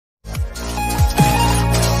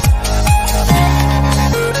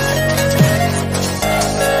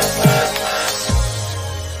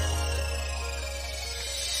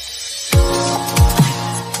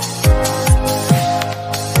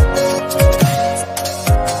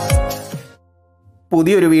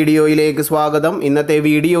പുതിയൊരു വീഡിയോയിലേക്ക് സ്വാഗതം. ഇന്നത്തെ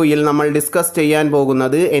വീഡിയോയിൽ നമ്മൾ ഡിസ്കസ് ചെയ്യാൻ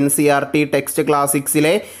പോകുന്നത് NCERT text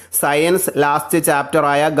ക്ലാസിക്സിലെ science last chapter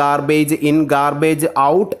ആയ ഗാർബേജ് ഇൻ ഗാർബേജ്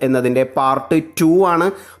ഔട്ട് എന്നതിൻ്റെ പാർട്ട് 2 ആണ്.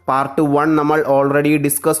 പാർട്ട് 1 നമ്മൾ ഓൾറെഡി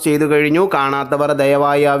ഡിസ്കസ് ചെയ്തു കഴിഞ്ഞു. കാണാത്തവർ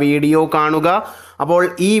ദയവായി ആ വീഡിയോ കാണുക. അപ്പോൾ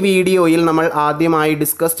ഈ വീഡിയോയിൽ നമ്മൾ ആദ്യമായി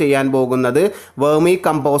ഡിസ്കസ് ചെയ്യാൻ പോകുന്നത് വെർമി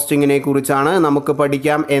കമ്പോസ്റ്റിങ്ങിനെ കുറിച്ചാണ്. നമുക്ക്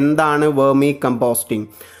പഠിക്കാം എന്താണ് vermi composting.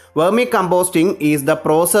 Vermicomposting is the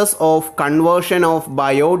process of conversion of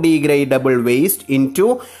biodegradable waste into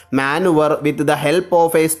manure with the help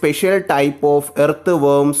of a special type of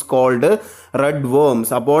earthworms called red worms.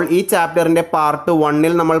 അപ്പോൾ ഈ ചാപ്റ്ററിൻ്റെ പാർട്ട്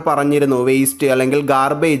 1-ൽ നമ്മൾ പറഞ്ഞിരുന്നു വേസ്റ്റ് അല്ലെങ്കിൽ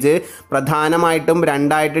ഗാർബേജ് പ്രധാനമായിട്ടും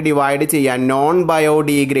രണ്ടായിട്ട് ഡിവൈഡ് ചെയ്യാൻ, നോൺ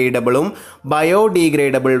ബയോഡീഗ്രേഡബിളും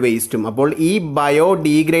ബയോഡീഗ്രേഡബിൾ വേസ്റ്റും. അപ്പോൾ ഈ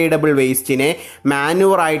ബയോഡീഗ്രേഡബിൾ വേസ്റ്റിനെ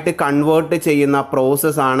മാനുവറായിട്ട് കൺവേർട്ട് ചെയ്യുന്ന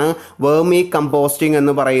പ്രോസസ്സാണ് വെർമി കമ്പോസ്റ്റിംഗ്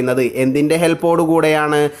എന്ന് പറയുന്നത്. എന്തിൻ്റെ ഹെൽപ്പോടു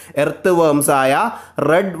കൂടെയാണ്? എർത്ത് വേംസ് ആയ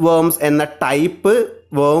റെഡ് വേംസ് എന്ന ടൈപ്പ്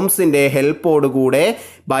വേംസിൻ്റെ ഹെൽപ്പോടുകൂടെ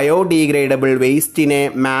ബയോഡീഗ്രേഡബിൾ വേസ്റ്റിനെ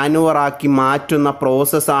മാനുവറാക്കി മാറ്റുന്ന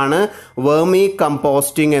പ്രോസസ്സാണ് വെർമി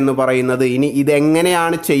കമ്പോസ്റ്റിംഗ് എന്ന് പറയുന്നത്. ഇനി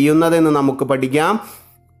ഇതെങ്ങനെയാണ് ചെയ്യുന്നതെന്ന് നമുക്ക് പഠിക്കാം.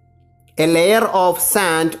 A layer of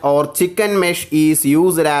sand or chicken mesh is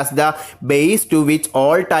used as the base to which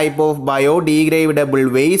all type of biodegradable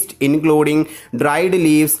waste including dried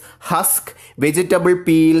leaves, husk, vegetable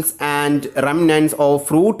peels and remnants of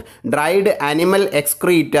fruit, dried animal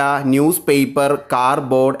excreta, newspaper,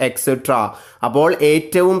 cardboard, etc. അപ്പോൾ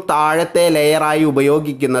ഏറ്റവും താഴത്തെ ലെയറായി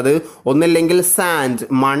ഉപയോഗിക്കുന്നത് ഒന്നില്ലെങ്കിൽ sand,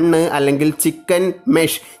 മണ്ണ്, അല്ലെങ്കിൽ chicken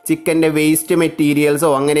mesh, ചിക്കൻ്റെ waste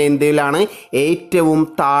മെറ്റീരിയൽസോ അങ്ങനെ എന്തെങ്കിലാണ് ഏറ്റവും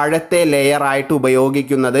താഴത്തെ ലെയറായിട്ട്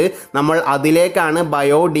ഉപയോഗിക്കുന്നത്. നമ്മൾ അതിലേക്കാണ്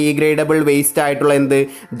ബയോഡീഗ്രേഡബിൾ വേസ്റ്റ് ആയിട്ടുള്ള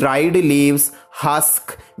dried leaves,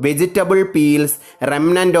 husk, vegetable peels,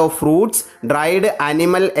 remnant of fruits, dried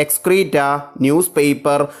animal excreta, news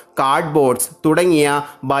paper, cardboards തുടങ്ങിയ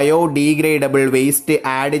ബയോഡീഗ്രേഡബിൾ വേസ്റ്റ്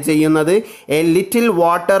ആഡ് ചെയ്യുന്നത്. A little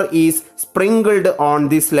water is sprinkled on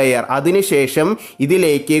this layer. അതിനുശേഷം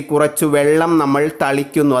ഇതിലേക്ക് കുറച്ച് വെള്ളം നമ്മൾ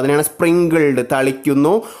തളിക്കുന്നു, അതിനാണ് sprinkled,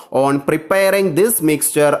 തളിക്കുന്നു. On preparing this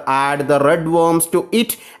mixture add the red worms to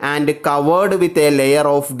it and covered with a layer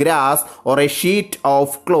of grass or A sheet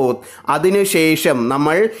of cloth. അതിനുശേഷം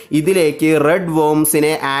നമ്മൾ ഇതിലേക്ക് red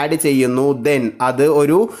വേംസിനെ add ചെയ്യുന്നു. ദെൻ അത്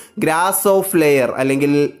ഒരു ഗ്രാസ് ഓഫ് ലെയർ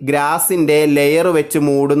അല്ലെങ്കിൽ ഗ്രാസിൻ്റെ ലെയർ വെച്ച്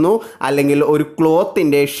മൂടുന്നു, അല്ലെങ്കിൽ ഒരു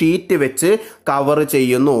ക്ലോത്തിൻ്റെ ഷീറ്റ് വെച്ച് കവർ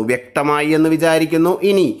ചെയ്യുന്നു. വ്യക്തമായി എന്ന് വിചാരിക്കുന്നു.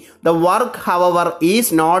 ഇനി the work hour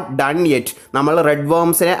is not done yet. നമ്മൾ റെഡ്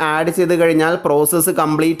വേംസിനെ ആഡ് ചെയ്ത് കഴിഞ്ഞാൽ പ്രോസസ്സ്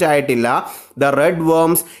കംപ്ലീറ്റ് ആയിട്ടില്ല. The red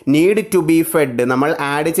worms need to B fed. നമ്മൾ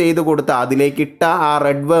ആഡ് ചെയ്ത് കൊടുത്ത അതിലേക്കിട്ട ആ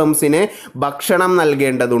റെഡ് വേംസിന് ഭക്ഷണം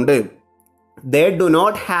നൽകേണ്ടതുണ്ട്. They do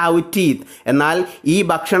not have teeth. എന്നാൽ ഈ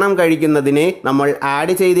ഭക്ഷണം കഴിക്കുന്നതിന് നമ്മൾ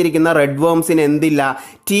ആഡ് ചെയ്തിരിക്കുന്ന റെഡ് വേംസിന് എന്തില്ല?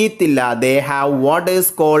 ടീത്ത് ഇല്ല. They have what is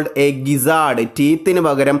called a gizzard. ടീത്തിന്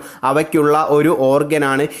പകരം അവയ്ക്കുള്ള ഒരു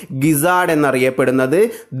ഓർഗനാണ് ഗിസാർഡ് എന്നറിയപ്പെടുന്നത്.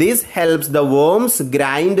 This helps the worms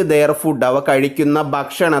grind their food. അവ കഴിക്കുന്ന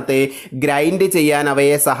ഭക്ഷണത്തെ ഗ്രൈൻഡ് ചെയ്യാൻ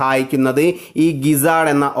അവയെ സഹായിക്കുന്നത് ഈ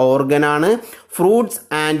ഗിസാർഡ് എന്ന ഓർഗനാണ്. Fruits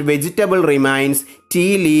and vegetable remains,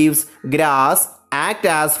 tea leaves, grass act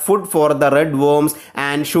as food for the red worms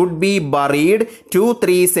and should be buried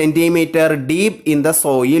 2-3 centimeter deep in the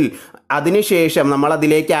soil. അതിനുശേഷം നമ്മൾ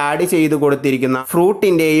അതിലേക്ക് ആഡ് ചെയ്ത് കൊടുത്തിരിക്കുന്ന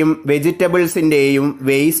ഫ്രൂട്ടിൻ്റെയും വെജിറ്റബിൾസിൻ്റെയും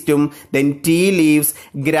വേസ്റ്റും ദെൻ ടീ ലീവ്സ്,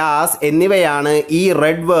 ഗ്രാസ് എന്നിവയാണ് ഈ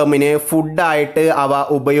റെഡ് വേമിന് ഫുഡായിട്ട് അവ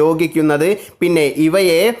ഉപയോഗിക്കുന്നത്. പിന്നെ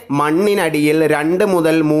ഇവയെ മണ്ണിനടിയിൽ 2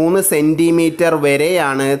 മുതൽ 3 സെൻറ്റിമീറ്റർ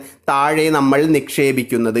വരെയാണ് താഴെ നമ്മൾ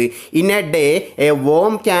നിക്ഷേപിക്കുന്നത്. In A day A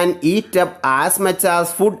warm can eat up as much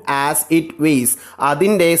as food as it wise.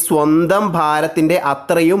 അതിൻ്റെ സ്വന്തം ഭാരത്തിൻ്റെ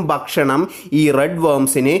അത്രയും ഭക്ഷണം ഈ റെഡ്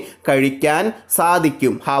വേംസിന് കഴിക്കാൻ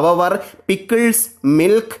സാധിക്കും. Hour pickles,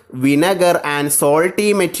 milk, vinegar and salty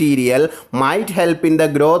material might help in the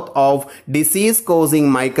growth of disease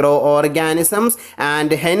causing micro organisms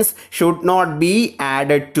and hence should not be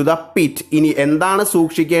added to the pit. ഇനി എന്താണ്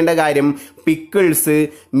സൂക്ഷിക്കേണ്ട കാര്യം? പിക്കിൾസ്,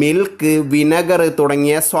 മിൽക്ക്, വിനെഗർ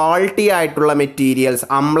തുടങ്ങിയ സോൾട്ടി ആയിട്ടുള്ള materials,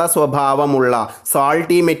 അമ്ല സ്വഭാവമുള്ള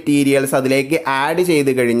salty materials അതിലേക്ക് add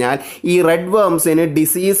ചെയ്ത് കഴിഞ്ഞാൽ ഈ റെഡ് വേംസിന്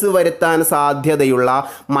ഡിസീസ് വരുത്താൻ സാധ്യതയുള്ള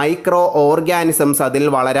മൈക്രോ ഓർഗാനിസംസ് അതിൽ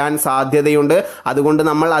വളരാൻ സാധ്യതയുണ്ട്. അതുകൊണ്ട്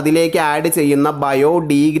നമ്മൾ അതിലേക്ക് ആഡ് ചെയ്യുന്ന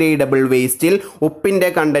ബയോഡീഗ്രേഡബിൾ വേസ്റ്റിൽ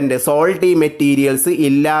ഉപ്പിൻ്റെ കണ്ടന്റ്, സോൾട്ടി മെറ്റീരിയൽസ്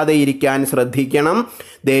ഇല്ലാതെ ഇരിക്കാൻ ശ്രദ്ധിക്കണം.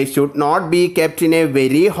 They should not be kept in A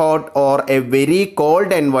very hot or A very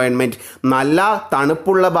called environment. നല്ല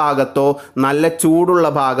തണുപ്പുള്ള ഭാഗത്തോ നല്ല ചൂടുള്ള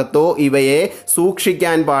ഭാഗത്തോ ഇവയെ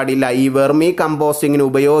സൂക്ഷിക്കാൻ പാടില്ല. ഈ വെർമി കമ്പോസ്റ്റിങ്ങിന്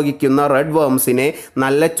ഉപയോഗിക്കുന്ന റെഡ് വേംസിനെ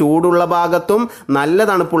നല്ല ചൂടുള്ള ഭാഗത്തും നല്ല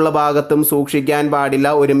തണുപ്പുള്ള ഭാഗത്തും സൂക്ഷിക്കാൻ പാടില്ല.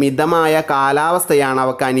 ഒരു മിതമായ കാലാവസ്ഥയാണ്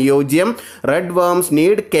അവക്ക് അനുയോജ്യം. Red worms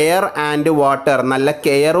need care and water. നല്ല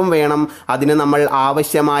കെയറും വേണം, അതിന് നമ്മൾ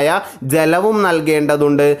ആവശ്യമായ ജലവും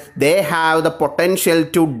നൽകേണ്ടതുണ്ട്. They have the potential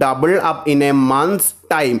to double up in A months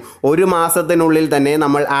time. ഒരു മാസത്തിനുള്ളിൽ തന്നെ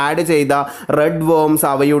നമ്മൾ ആഡ് ചെയ്ത റെഡ് വേംസ്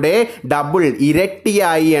അവയുടെ ഡബിൾ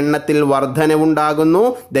ഇരട്ടിയായി എണ്ണത്തിൽ വർധനവുണ്ടാകുന്നു.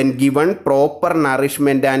 Then given proper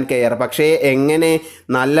nourishment and care. പക്ഷേ എങ്ങനെ?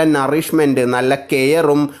 നല്ല നറിഷ്മെൻറ്റ്, നല്ല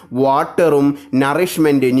കെയറും വാട്ടറും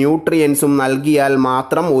നറിഷ്മെൻറ്റ് ന്യൂട്രിയൻസും നൽകിയാൽ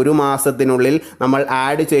മാത്രം ഒരു മാസത്തിനുള്ളിൽ നമ്മൾ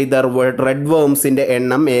ആഡ് ചെയ്ത റെഡ് വേംസിൻ്റെ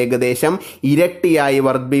എണ്ണം ഏകദേശം ഇരട്ടിയായി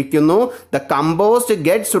വർദ്ധിക്കുന്നു. The compost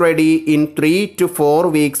gets ready in 3 to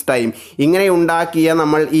 4 weeks time. ഇങ്ങനെ ഉണ്ടാക്കിയ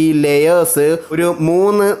നമ്മൾ ഈ ലെയേഴ്സ് ഒരു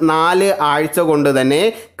 3-4 ആഴ്ച കൊണ്ട് തന്നെ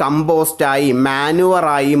കമ്പോസ്റ്റായി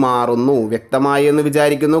മാനുവറായി മാറുന്നു. വ്യക്തമായി എന്ന്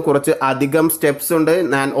വിചാരിക്കുന്നു. കുറച്ച് അധികം സ്റ്റെപ്സ് ഉണ്ട്,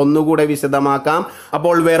 ഞാൻ ഒന്നുകൂടെ വിശദമാക്കാം.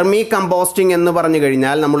 അപ്പോൾ വെർമി കമ്പോസ്റ്റിംഗ് എന്ന് പറഞ്ഞു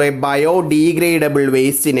കഴിഞ്ഞാൽ നമ്മുടെ ബയോഡീഗ്രേഡബിൾ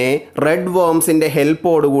വേസ്റ്റിനെ റെഡ് വേംസിന്റെ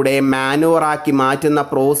ഹെൽപ്പോടുകൂടെ മാനുവറാക്കി മാറ്റുന്ന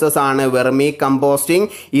പ്രോസസ്സാണ് വെർമി കമ്പോസ്റ്റിംഗ്.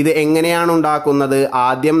 ഇത് എങ്ങനെയാണ് ഉണ്ടാക്കുന്നത്?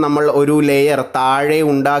 ആദ്യം നമ്മൾ ഒരു ലെയർ താഴെ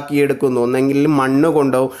ഉണ്ടാക്കിയെടുക്കുന്നു, ഒന്നെങ്കിൽ മണ്ണ്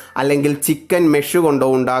കൊണ്ടോ അല്ലെങ്കിൽ ചിക്കൻ മെഷ് കൊണ്ടോ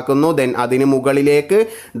ഉണ്ടാക്കുന്നു. ദെൻ അതിന് മുകളിലേക്ക്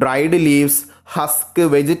dried leaves, husk,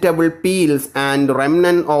 vegetable peels and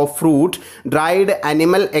remnant of fruit, dried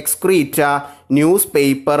animal excreta, news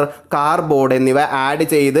paper, cardboard എന്നിവ ആഡ്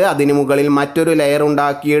ചെയ്ത് അതിന് മുകളിൽ മറ്റൊരു ലെയർ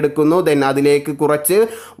ഉണ്ടാക്കിയെടുക്കുന്നു. ദെൻ അതിലേക്ക് കുറച്ച്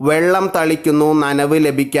വെള്ളം തളിക്കുന്നു നനവ്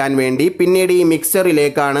ലഭിക്കാൻ വേണ്ടി. പിന്നീട് ഈ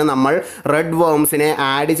മിക്സ്ചറിലേക്കാണ് നമ്മൾ റെഡ് വേംസിനെ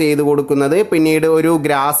ആഡ് ചെയ്ത് കൊടുക്കുന്നത്. പിന്നീട് ഒരു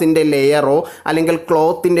ഗ്രാസിൻ്റെ ലെയറോ അല്ലെങ്കിൽ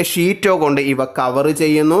ക്ലോത്തിൻ്റെ ഷീറ്റോ കൊണ്ട് ഇവ കവർ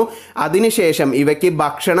ചെയ്യുന്നു. അതിനുശേഷം ഇവയ്ക്ക്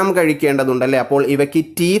ഭക്ഷണം കഴിക്കേണ്ടതുണ്ടല്ലേ, അപ്പോൾ ഇവയ്ക്ക്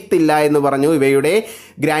ടീത്ത് ഇല്ല എന്ന് പറഞ്ഞു. ഇവയുടെ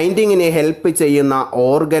ഗ്രൈൻഡിങ്ങിനെ ഹെൽപ്പ് ചെയ്യുന്ന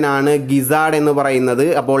ഓർഗനാണ് ഗിസാർഡ് എന്ന് പറയുന്നത്.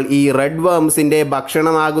 അപ്പോൾ ഈ റെഡ് വേംസിൻ്റെ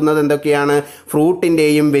ഭക്ഷണമാകുന്നത് എന്തൊക്കെയാണ്?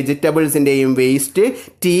 ഫ്രൂട്ടിൻ്റെയും വെജിറ്റബിൾസിൻ്റെയും വേസ്റ്റ്,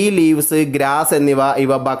 ടീ ലീവ്സ്, ഗ്രാസ് എന്നിവ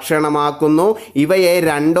ഇവ ഭക്ഷണമാക്കുന്നു. ഇവയെ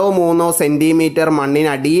 2-3 സെൻറ്റിമീറ്റർ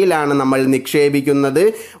മണ്ണിനടിയിലാണ് നമ്മൾ നിക്ഷേപിക്കുന്നത്.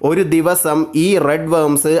 ഒരു ദിവസം ഈ റെഡ്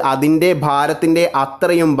വേംസ് അതിൻ്റെ ഭാരത്തിൻ്റെ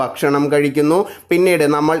അത്രയും ഭക്ഷണം കഴിക്കുന്നു. പിന്നീട്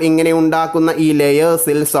നമ്മൾ ഇങ്ങനെ ഉണ്ടാക്കുന്ന ഈ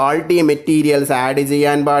ലെയേഴ്സിൽ സോൾട്ടി മെറ്റീരിയൽസ് ആഡ്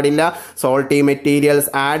ചെയ്യാൻ പാടില്ല. സോൾട്ടി മെറ്റീരിയൽസ്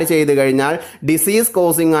ആഡ് ചെയ്ത് കഴിഞ്ഞാൽ ഡിസീസ്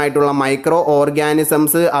കോസിംഗ് ആയിട്ടുള്ള മൈക്രോ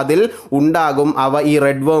ഓർഗാനിസംസ് അതിൽ ഉണ്ടാകും. അവ ഈ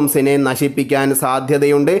റെഡ് വേംസിനെ നശിപ്പിക്കാൻ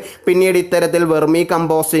സാധ്യതയുണ്ട്. പിന്നീട് ഇത്തരത്തിൽ വെർമി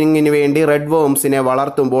കമ്പോസ്റ്റിങ്ങിന് വേണ്ടി റെഡ് വേംസിനെ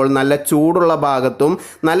വളർത്തുമ്പോൾ നല്ല ചൂടുള്ള ഭാഗത്തും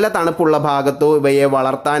നല്ല തണുപ്പുള്ള ഭാഗത്തും ഇവയെ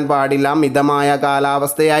വളർത്താൻ പാടില്ല. മിതമായ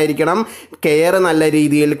കാലാവസ്ഥയായിരിക്കണം. കെയർ നല്ല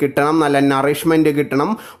രീതിയിൽ കിട്ടണം, നല്ല നറിഷ്മെൻറ്റ്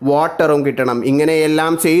കിട്ടണം, വാട്ടറും കിട്ടണം.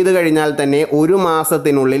 ഇങ്ങനെയെല്ലാം ചെയ്തു കഴിഞ്ഞാൽ തന്നെ ഒരു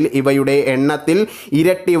മാസത്തിനുള്ളിൽ ഇവയുടെ എണ്ണത്തിൽ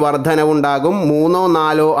ഇരട്ടി വർധനവുണ്ടാകും.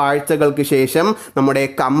 3-4 ആഴ്ചകൾക്ക് ശേഷം നമ്മുടെ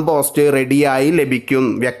കമ്പോസ്റ്റ് റെഡിയായി ലഭിക്കും.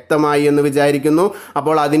 വ്യക്തമായി എന്ന് വിചാരിക്കുന്നു.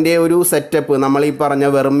 അപ്പോൾ അതിൻ്റെ ഒരു സെറ്റപ്പ് നമ്മൾ ഈ പറഞ്ഞ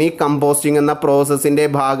വെർമി കമ്പോസ്റ്റിംഗ് എന്ന പ്രോസസ്സിൻ്റെ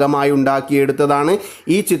ഭാഗമായി ഉണ്ടാക്കിയെടുത്തതാണ്.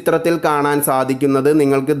 ഈ ചിത്രത്തിൽ കാണാൻ സാധിക്കുന്നത്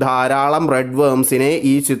നിങ്ങൾക്ക് ധാരാളം റെഡ് വേംസിനെ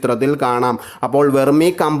ഈ ചിത്രത്തിൽ കാണാം. അപ്പോൾ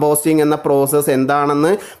വെർമി കമ്പോസ്റ്റിംഗ് എന്ന പ്രോസസ്സ്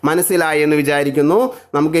എന്താണെന്ന് മനസ്സിലായി എന്ന് വിചാരിക്കുന്നു.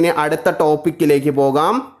 നമുക്കിനി അടുത്ത ടോപ്പിക്കിലേക്ക്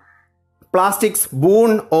പോകാം. Plastics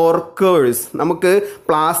boon or curse. നമുക്ക്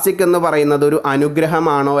പ്ലാസ്റ്റിക് എന്ന് പറയുന്നത് ഒരു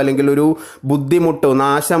അനുഗ്രഹമാണോ അല്ലെങ്കിൽ ഒരു ബുദ്ധിമുട്ടോ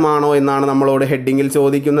നാശമാണോ എന്നാണ് നമ്മളോട് ഹെഡിങ്ങിൽ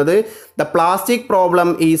ചോദിക്കുന്നത്. The plastic problem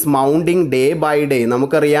is mounting day by day.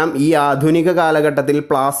 നമുക്കറിയാം ഈ ആധുനിക കാലഘട്ടത്തിൽ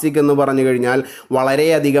പ്ലാസ്റ്റിക് എന്ന് പറഞ്ഞു കഴിഞ്ഞാൽ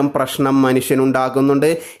വളരെയധികം പ്രശ്നം മനുഷ്യനുണ്ടാക്കുന്നുണ്ട്.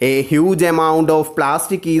 A huge amount of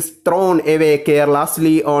plastic is thrown away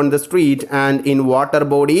carelessly on the street and in water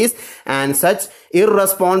bodies and such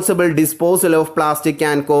irresponsible disposal of plastic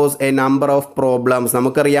can cos A number of problems.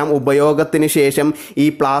 നമുക്കറിയാം ഉപയോഗത്തിന് ശേഷം ഈ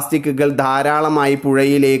പ്ലാസ്റ്റിക്കുകൾ ധാരാളമായി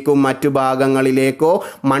പുഴയിലേക്കോ മറ്റു ഭാഗങ്ങളിലേക്കോ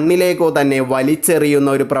മണ്ണിലേക്കോ തന്നെ വലിച്ചെറിയുന്ന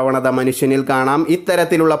ഒരു പ്രവണത മനുഷ്യനിൽ കാണാം.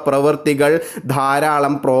 ഇത്തരത്തിലുള്ള പ്രവൃത്തികൾ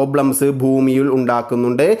ധാരാളം പ്രോബ്ലംസ് ഭൂമിയിൽ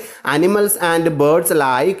ഉണ്ടാക്കുന്നുണ്ട്. Animals and birds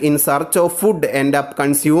like in search of food end up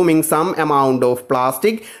consuming some amount of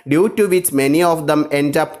plastic due to which many of them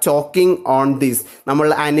end up choking on this. നമ്മൾ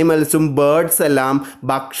അനിമൽസും ബേർഡ്സ് എല്ലാം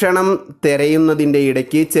ഭക്ഷണം തിരയുന്നതിൻ്റെ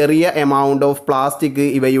ഇടയ്ക്ക് ചെറിയ എമൗണ്ട് ഓഫ് പ്ലാസ്റ്റിക്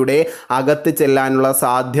ഇവയുടെ അകത്ത് ചെല്ലാനുള്ള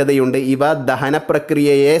സാധ്യതയുണ്ട്. ഇവ ദഹന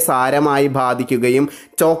പ്രക്രിയയെ സാരമായി ബാധിക്കുകയും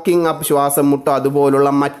ചോക്കിംഗ് അപ്പ്, ശ്വാസം മുട്ടോ അതുപോലുള്ള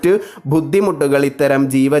മറ്റ് ബുദ്ധിമുട്ടുകൾ ഇത്തരം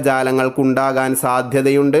ജീവജാലങ്ങൾക്കുണ്ടാകാൻ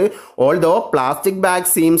സാധ്യതയുണ്ട്. Although plastic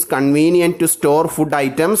bag seems convenient to store food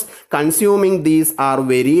items, consuming these are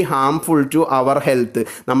very harmful to our health.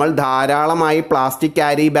 നമ്മൾ ധാരാളമായി പ്ലാസ്റ്റിക്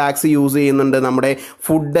ക്യാരി ബാഗ്സ് യൂസ് ചെയ്യുന്നുണ്ട് നമ്മുടെ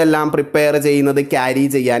ഫുഡെല്ലാം പ്രിപ്പയർ ചെയ്യുന്നത് ക്യാരി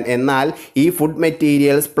ചെയ്യാൻ. എന്നാൽ ഈ ഫുഡ്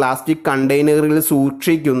മെറ്റീരിയൽസ് പ്ലാസ്റ്റിക് കണ്ടെയ്നറിൽ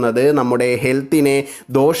സൂക്ഷിക്കുന്നത് നമ്മുടെ ഹെൽത്തിനെ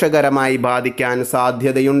ദോഷകരമായി ബാധിക്കാൻ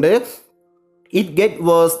സാധ്യതയുണ്ട്. It get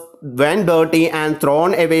verse when dirty and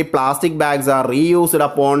thrown away. Plastic bags are reused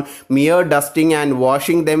upon mere dusting and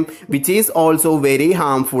washing them, which is also very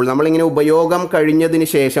harmful. നമ്മളിങ്ങനെ ഉപയോഗം കഴിഞ്ഞതിന്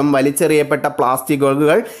ശേഷം വലിച്ചെറിയപ്പെട്ട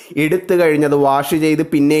പ്ലാസ്റ്റിക്കുകൾ എടുത്തു കഴിഞ്ഞത് വാഷ് ചെയ്ത്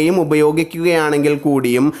പിന്നെയും ഉപയോഗിക്കുകയാണെങ്കിൽ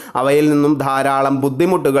കൂടിയും അവയിൽ നിന്നും ധാരാളം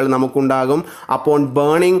ബുദ്ധിമുട്ടുകൾ നമുക്കുണ്ടാകും. upon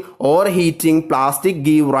burning or heating, plastic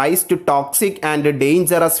give rise to toxic and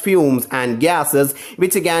dangerous fumes and gases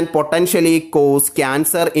which can potentially cause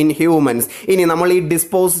cancer in humans. ഇനി നമ്മൾ ഈ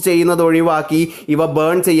ഡിസ്പോസ് ചെയ്യുന്നത് ഒഴിവാക്കി ഇവ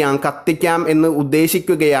ബേൺ ചെയ്യാം, കത്തിക്കാം എന്ന്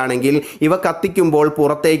ഉദ്ദേശിക്കുകയാണെങ്കിൽ ഇവ കത്തിക്കുമ്പോൾ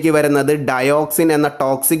പുറത്തേക്ക് വരുന്നത് ഡയോക്സിൻ എന്ന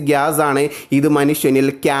ടോക്സിക് ഗ്യാസ് ആണ്. ഇത് മനുഷ്യനിൽ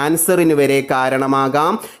ക്യാൻസറിന് വരെ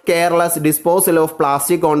കാരണമാകാം. Careless disposal of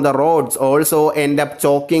plastic on the roads also end up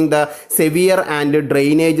choking the Xavier and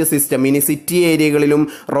drainage system. ഇനി സിറ്റി ഏരിയകളിലും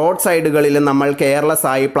റോഡ് സൈഡുകളിലും നമ്മൾ കെയർലെസ്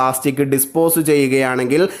ആയി പ്ലാസ്റ്റിക് ഡിസ്പോസ്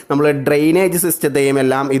ചെയ്യുകയാണെങ്കിൽ നമ്മൾ ഡ്രെയിനേജ് സിസ്റ്റത്തെയും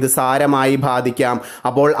എല്ലാം ഇത് സാരമായി ബാധിക്കാം.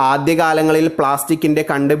 അപ്പോൾ ആദ്യകാലങ്ങളിൽ പ്ലാസ്റ്റിക്കിന്റെ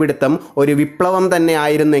കണ്ടുപിടുത്തം ഒരു വിപ്ലവം തന്നെ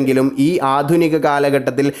ആയിരുന്നെങ്കിലും ഈ ആധുനിക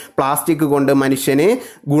കാലഘട്ടത്തിൽ പ്ലാസ്റ്റിക് കൊണ്ട് മനുഷ്യന്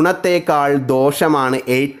ഗുണത്തേക്കാൾ ദോഷമാണ്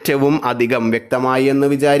ഏറ്റവും അധികം. വ്യക്തമായി എന്ന്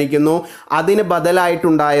വിചാരിക്കുന്നു. അതിന്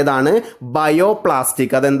ബദലായിട്ടുണ്ടായതാണ് ബയോ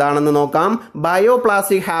പ്ലാസ്റ്റിക്. അതെന്താണെന്ന് നോക്കാം. Bio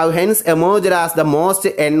plastic have hence emerged as the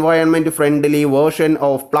most environment friendly version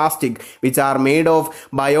of plastic which are made of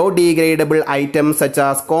biodegradable items such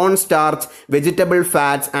as cone starch, vegetable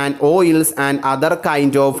fats and oils and other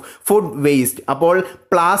kind of food waste. അപ്പോൾ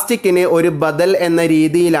പ്ലാസ്റ്റിക്കിന് ഒരു ബദൽ എന്ന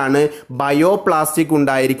രീതിയിലാണ് bio plastic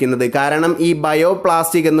ഉണ്ടായിരിക്കുന്നത്. കാരണം ഈ bio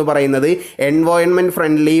plastic എന്ന് പറയുന്നത് environment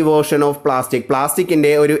friendly version of plastic,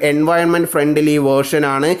 പ്ലാസ്റ്റിക്കിന്റെ ഒരു എൻവയോൺമെന്റ് ഫ്രണ്ട്ലി വേർഷൻ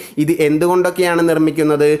ആണ്. ഇത് എന്തുകൊണ്ടൊക്കെയാണ്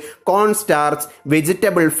നിർമ്മിക്കുന്നത്? കോൺ starch,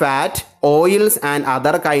 vegetable fat, oils and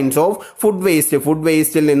other kinds of food waste. Food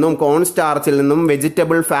വേസ്റ്റിൽ നിന്നും കോൺ സ്റ്റാർച്ചിൽ നിന്നും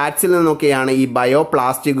വെജിറ്റബിൾ ഫാറ്റ്സിൽ നിന്നൊക്കെയാണ് ഈ ബയോ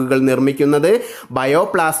പ്ലാസ്റ്റിക്കുകൾ നിർമ്മിക്കുന്നത്. Bio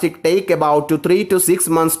plastic take about 3 to 6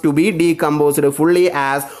 months to be decomposed fully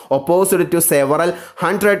as opposed to several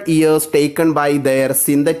hundred years taken by their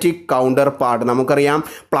synthetic counterpart. നമുക്കറിയാം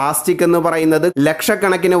plastic എന്ന് പറയുന്നത്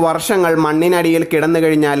ലക്ഷക്കണക്കിന് വർഷങ്ങൾ മണ്ണിനടിയിൽ കിടന്നു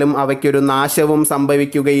കഴിഞ്ഞാലും അവയ്ക്കൊരു നാശവും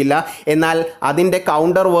സംഭവിക്കുകയില്ല. എന്നാൽ അതിൻ്റെ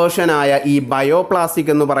കൗണ്ടർ വേർഷനായ ഈ ബയോ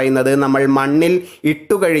പ്ലാസ്റ്റിക് എന്ന് പറയുന്നത് നമ്മൾ മണ്ണിൽ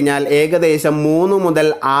ഇട്ടുകഴിഞ്ഞാൽ ഏകദേശം 3 മുതൽ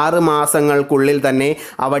 6 മാസങ്ങൾക്കുള്ളിൽ തന്നെ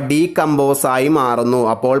അവ ഡീകമ്പോസ് ആയി മാറുന്നു.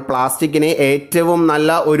 അപ്പോൾ പ്ലാസ്റ്റിക്കിന് ഏറ്റവും നല്ല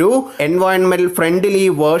ഒരു എൻവയോൺമെന്റൽ ഫ്രണ്ട്ലി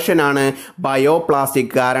വേർഷൻ ആണ് ബയോ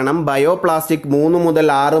പ്ലാസ്റ്റിക്. കാരണം ബയോ പ്ലാസ്റ്റിക് 3 മുതൽ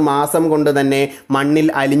 6 മാസം കൊണ്ട് തന്നെ മണ്ണിൽ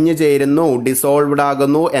അലിഞ്ഞു ചേരുന്നു, ഡിസോൾവ്ഡ്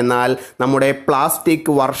ആകുന്നു. എന്നാൽ നമ്മുടെ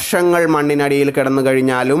പ്ലാസ്റ്റിക് വർഷങ്ങൾ മണ്ണിനടിയിൽ കിടന്നു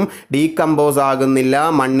കഴിഞ്ഞാലും ഡീകമ്പോസ് ആകുന്നില്ല,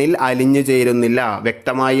 മണ്ണിൽ അലിഞ്ഞു ചേരുന്നില്ല.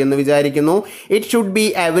 വ്യക്തമായി എന്ന് വിചാരിക്കുന്നു. It should be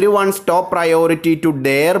എവരിവൺസ് top priority to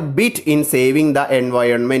dare bit in saving the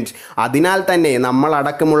environment. അതിനാൽ തന്നെ നമ്മൾ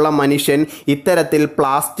അടക്കമുള്ള മനുഷ്യൻ ഇത്തരത്തിൽ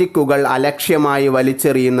പ്ലാസ്റ്റിക്കുകൾ അലക്ഷ്യമായി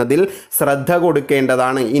വലിച്ചെറിയുന്നതിൽ ശ്രദ്ധ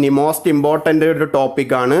കൊടുക്കേണ്ടതാണ്. ഇനി മോസ്റ്റ് ഇമ്പോർട്ടൻ്റ് ഒരു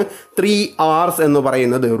ടോപ്പിക്കാണ് 3 R's എന്ന്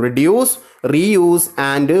പറയുന്നത്. Reduce, reuse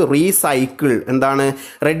and recycle. എന്താണ്?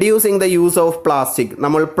 Reducing the use of plastic.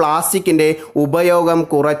 നമ്മൾ പ്ലാസ്റ്റിക്കിൻ്റെ ഉപയോഗം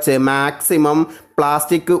കുറച്ച് മാക്സിമം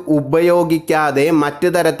പ്ലാസ്റ്റിക് ഉപയോഗിക്കാതെ മറ്റു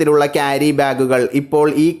തരത്തിലുള്ള ക്യാരി ബാഗുകൾ, ഇപ്പോൾ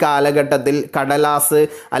ഈ കാലഘട്ടത്തിൽ കടലാസ്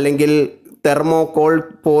അല്ലെങ്കിൽ തെർമോകോൾ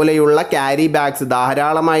പോലെയുള്ള ക്യാരി ബാഗ്സ്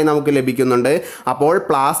ധാരാളമായി നമുക്ക് ലഭിക്കുന്നുണ്ട്. അപ്പോൾ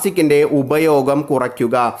പ്ലാസ്റ്റിക്കിൻ്റെ ഉപയോഗം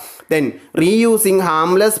കുറയ്ക്കുക. Then reusing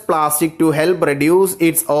harmless plastic to help reduce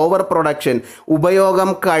it's over production. ഉപയോഗം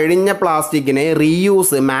കഴിഞ്ഞ പ്ലാസ്റ്റിക്കിനെ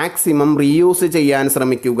റീയൂസ്, മാക്സിമം റീയൂസ് ചെയ്യാൻ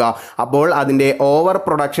ശ്രമിക്കുക. അപ്പോൾ അതിൻ്റെ ഓവർ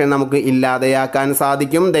പ്രൊഡക്ഷൻ നമുക്ക് ഇല്ലാതെയാക്കാൻ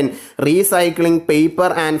സാധിക്കും. Then recycling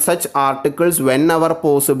paper and such articles when ever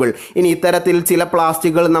possible. ഇനി ഇത്തരത്തിൽ ചില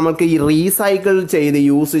പ്ലാസ്റ്റിക്കുകൾ നമുക്ക് റീസൈക്കിൾ ചെയ്ത്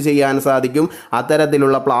യൂസ് ചെയ്യാൻ സാധിക്കും.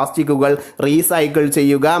 അത്തരത്തിലുള്ള പ്ലാസ്റ്റിക്കുകൾ റീസൈക്കിൾ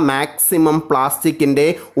ചെയ്യുക. മാക്സിമം പ്ലാസ്റ്റിക്കിൻ്റെ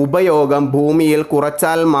ഉപയോഗം ഭൂമിയിൽ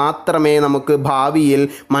കുറച്ചാൽ മാത്രമേ നമുക്ക് ഭാവിയിൽ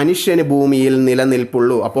മനുഷ്യന് ഭൂമിയിൽ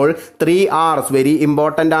നിലനിൽപ്പുള്ളൂ. അപ്പോൾ 3 R's വെരി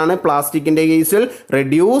ഇമ്പോർട്ടൻ്റ് ആണ് പ്ലാസ്റ്റിക്കിൻ്റെ കേസിൽ.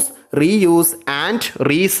 Reduce, reuse and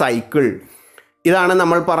recycle. ഇതാണ്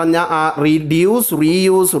നമ്മൾ പറഞ്ഞ ആ റീഡ്യൂസ്,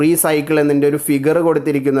 റീയൂസ്, റീസൈക്കിൾ എന്നതിൻ്റെ ഒരു ഫിഗർ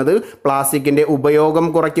കൊടുത്തിരിക്കുന്നത്. പ്ലാസ്റ്റിക്കിൻ്റെ ഉപയോഗം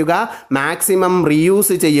കുറയ്ക്കുക, മാക്സിമം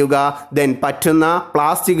റീയൂസ് ചെയ്യുക, ദെൻ പറ്റുന്ന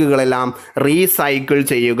പ്ലാസ്റ്റിക്കുകളെല്ലാം റീസൈക്കിൾ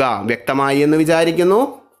ചെയ്യുക. വ്യക്തമായി എന്ന് വിചാരിക്കുന്നു.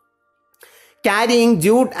 Carrying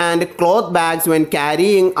jute and cloth bags when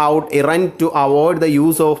carrying out errand to avoid the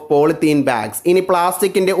use of polythene bags. ഇനി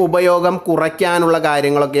പ്ലാസ്റ്റിക്കിൻ്റെ ഉപയോഗം കുറയ്ക്കാനുള്ള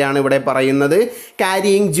കാര്യങ്ങളൊക്കെയാണ് ഇവിടെ പറയുന്നത്.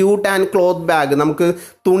 Carrying jute and cloth bag, നമുക്ക്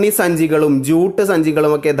തുണി സഞ്ചികളും ജൂട്ട്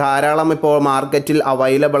സഞ്ചികളും ഒക്കെ ധാരാളം ഇപ്പോൾ മാർക്കറ്റിൽ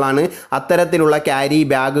അവൈലബിൾ ആണ്. അത്തരത്തിലുള്ള ക്യാരി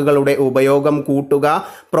ബാഗുകളുടെ ഉപയോഗം കൂട്ടുക.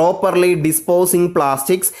 Properly disposing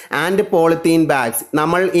plastics and polythene bags.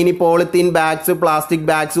 നമ്മൾ ഇനി പോളിത്തീൻ ബാഗ്സ്, പ്ലാസ്റ്റിക്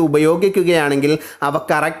ബാഗ്സ് ഉപയോഗിക്കുകയാണെങ്കിൽ അവ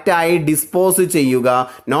കറക്റ്റായി ഡിസ്പോസ് ചെയ്യുക.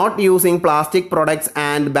 Not using plastic products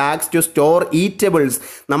and bags to store eatables.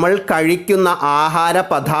 നമ്മൾ കഴിക്കുന്ന ആഹാര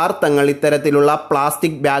പദാർത്ഥങ്ങൾ ഇത്തരത്തിലുള്ള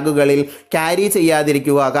പ്ലാസ്റ്റിക് ബാഗുകളിൽ ക്യാരി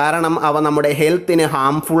ചെയ്യാതിരിക്കുക. കാരണം അവ നമ്മുടെ ഹെൽത്തിന്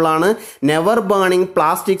ഹാംഫുൾ ആണ്. Never burning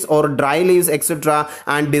plastics or dry leaves etcetera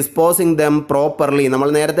and disposing dum properly.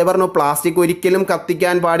 നമ്മൾ നേരത്തെ പറഞ്ഞു പ്ലാസ്റ്റിക് ഒരിക്കലും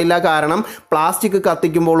കത്തിക്കാൻ പാടില്ല. കാരണം പ്ലാസ്റ്റിക്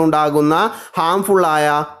കത്തിക്കുമ്പോൾ ഉണ്ടാകുന്ന ഹാംഫുള്ളായ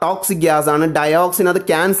ടോക്സിക് ഗ്യാസ് ആണ് ഡയോക്സിൻ. അത്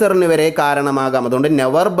ക്യാൻസറിന് വരെ കാരണമാകാം. അതുകൊണ്ട്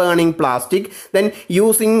never burning plastic. Then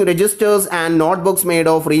using registers and notebooks made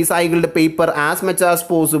of recycled paper as much as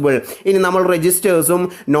possible. ഇനി നമ്മൾ രജിസ്റ്റേഴ്സും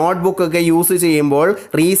നോട്ട്ബുക്ക് ഒക്കെ യൂസ് ചെയ്യുമ്പോൾ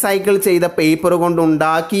റീസൈക്കിൾ ചെയ്ത പേപ്പർ കൊണ്ട്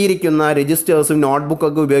ഉണ്ടാക്കിയിരിക്കുന്ന രജിസ്റ്റേഴ്സും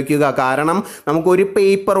നോട്ട്ബുക്കൊക്കെ ഉപയോഗിക്കുക. കാരണം നമുക്കൊരു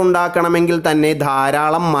പേപ്പർ ഉണ്ടാക്കണമെങ്കിൽ തന്നെ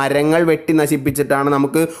ധാരാളം മരങ്ങൾ വെട്ടി നശിപ്പിച്ചിട്ടാണ്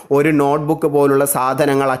നമുക്ക് ഒരു നോട്ട്ബുക്ക് പോലുള്ള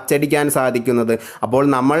സാധനങ്ങൾ അച്ചടിക്കാൻ സാധിക്കുന്നത്. അപ്പോൾ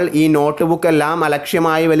നമ്മൾ ഈ നോട്ട് ബുക്ക് എല്ലാം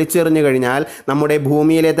അലക്ഷ്യമായി വലിച്ചെറിഞ്ഞു കഴിഞ്ഞാൽ നമ്മുടെ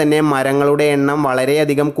ഭൂമിയിലെ തന്നെ മരങ്ങളുടെ എണ്ണം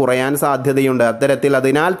വളരെയധികം കുറയാൻ സാധ്യതയുണ്ട്.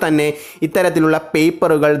 അതിനാൽ തന്നെ ഇത്തരത്തിലുള്ള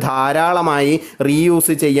പേപ്പറുകൾ ധാരാളമായി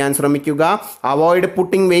റീയൂസ് ചെയ്യാൻ ശ്രമിക്കുക. Avoid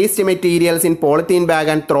putting waste materials in polythene bag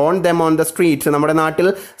and thrown them on the streets. നമ്മുടെ നാട്ടിൽ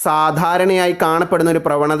സാധാരണയായി കാണപ്പെടുന്ന ഒരു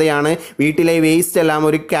പ്രവണതയാണ് വീട്ടിലെ വേസ്റ്റ് എല്ലാം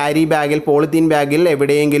ഒരു ക്യാരി ബാഗിൽ, പോളിത്തീൻ ബാഗിൽ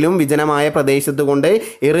എവിടെയെങ്കിലും വിജനമായ പ്രദേശത്ത് കൊണ്ട്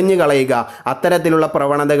എറിഞ്ഞു കളയുക. അത്തരത്തിലുള്ള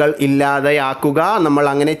പ്രവണതകൾ ഇല്ലാതെയാക്കുക. നമ്മൾ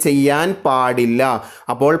അങ്ങനെ ചെയ്യാൻ പാടില്ല.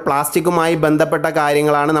 അപ്പോൾ പ്ലാസ്റ്റിക്കുമായി ബന്ധപ്പെട്ട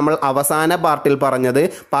കാര്യങ്ങളാണ് നമ്മൾ അവസാന പാർട്ടിൽ പറഞ്ഞത്.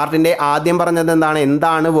 പാർട്ടിൻ്റെ ആദ്യം പറഞ്ഞത്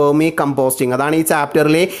എന്താണ് വെർമി കമ്പോസ്റ്റിംഗ്. അതാണ് ഈ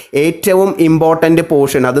ചാപ്റ്ററിലെ ഏറ്റവും ഇമ്പോർട്ടൻ്റ്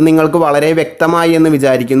പോർഷൻ. അത് നിങ്ങൾക്ക് വളരെ വ്യക്തമായി എന്ന്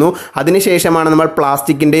വിചാരിക്കുന്നു. അതിനുശേഷമാണ് നമ്മൾ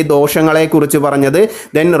പ്ലാസ്റ്റിക്കിൻ്റെ ദോഷങ്ങളെ കുറിച്ച് പറഞ്ഞത്.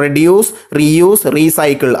 ദെൻ റെഡ്യൂസ്, റീയൂസ്,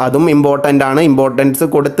 റീസൈക്കിൾ, അതും ഇമ്പോർട്ടൻ്റ് ആണ്. ഇമ്പോർട്ടൻസ്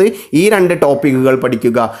കൊടുത്ത് ഈ രണ്ട് ടോപ്പിക്കുകൾ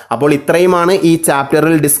പഠിക്കുക. അപ്പോൾ ഇത്രയുമാണ് ഈ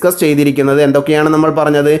ചാപ്റ്ററിൽ ഡിസ്കസ് ചെയ്തിരിക്കുന്നത്. എന്തൊക്കെയാണ് നമ്മൾ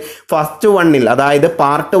പറഞ്ഞത്? ഫസ്റ്റ് വണ്ണിൽ, അതായത്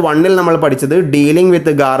പാർട്ട് 1 നമ്മൾ പഠിച്ചത് dealing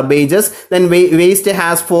with garbages. Then waste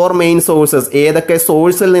has 4 main sources. ഏതൊക്കെ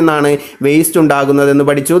സോഴ്സിൽ നിന്നാണ് വേസ്റ്റ് ഉണ്ടാകുന്നതെന്ന്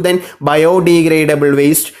പഠിച്ചു. Then biodegradable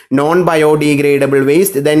waste, non biodegradable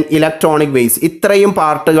waste, then electronic waste. ഇത്രയും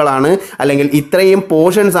പാർട്ടുകളാണ്, അല്ലെങ്കിൽ ഇത്രയും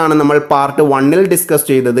പോർഷൻസ് ആണ് നമ്മൾ പാർട്ട് 1 ഡിസ്കസ്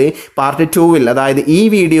ചെയ്തത്. പാർട്ട് 2, അതായത് ഈ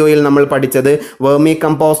വീഡിയോയിൽ നമ്മൾ പഠിച്ചത് വെർമി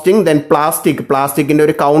കമ്പോസ്റ്റിംഗ്, ദെൻ പ്ലാസ്റ്റിക്കിൻ്റെ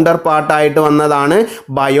ഒരു കൗണ്ടർ പാർട്ടായിട്ട് വന്നതാണ്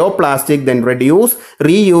bio plastic, then reduce,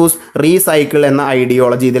 reuse, recycle എന്ന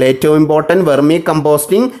ഐഡിയോളജി. ഇതിൽ ഏറ്റവും important vermi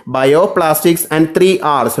composting, bio plastics and 3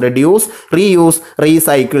 R's, reduce, reuse,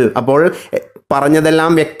 recycle. അപ്പോൾ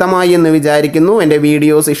പറഞ്ഞതെല്ലാം വ്യക്തമായി എന്ന് വിചാരിക്കുന്നു. എൻ്റെ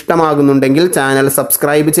വീഡിയോസ് ഇഷ്ടമാകുന്നുണ്ടെങ്കിൽ ചാനൽ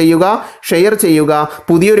സബ്സ്ക്രൈബ് ചെയ്യുക, ഷെയർ ചെയ്യുക.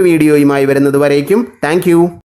 പുതിയൊരു വീഡിയോയുമായി വരുന്നത് വരേക്കും താങ്ക് യു.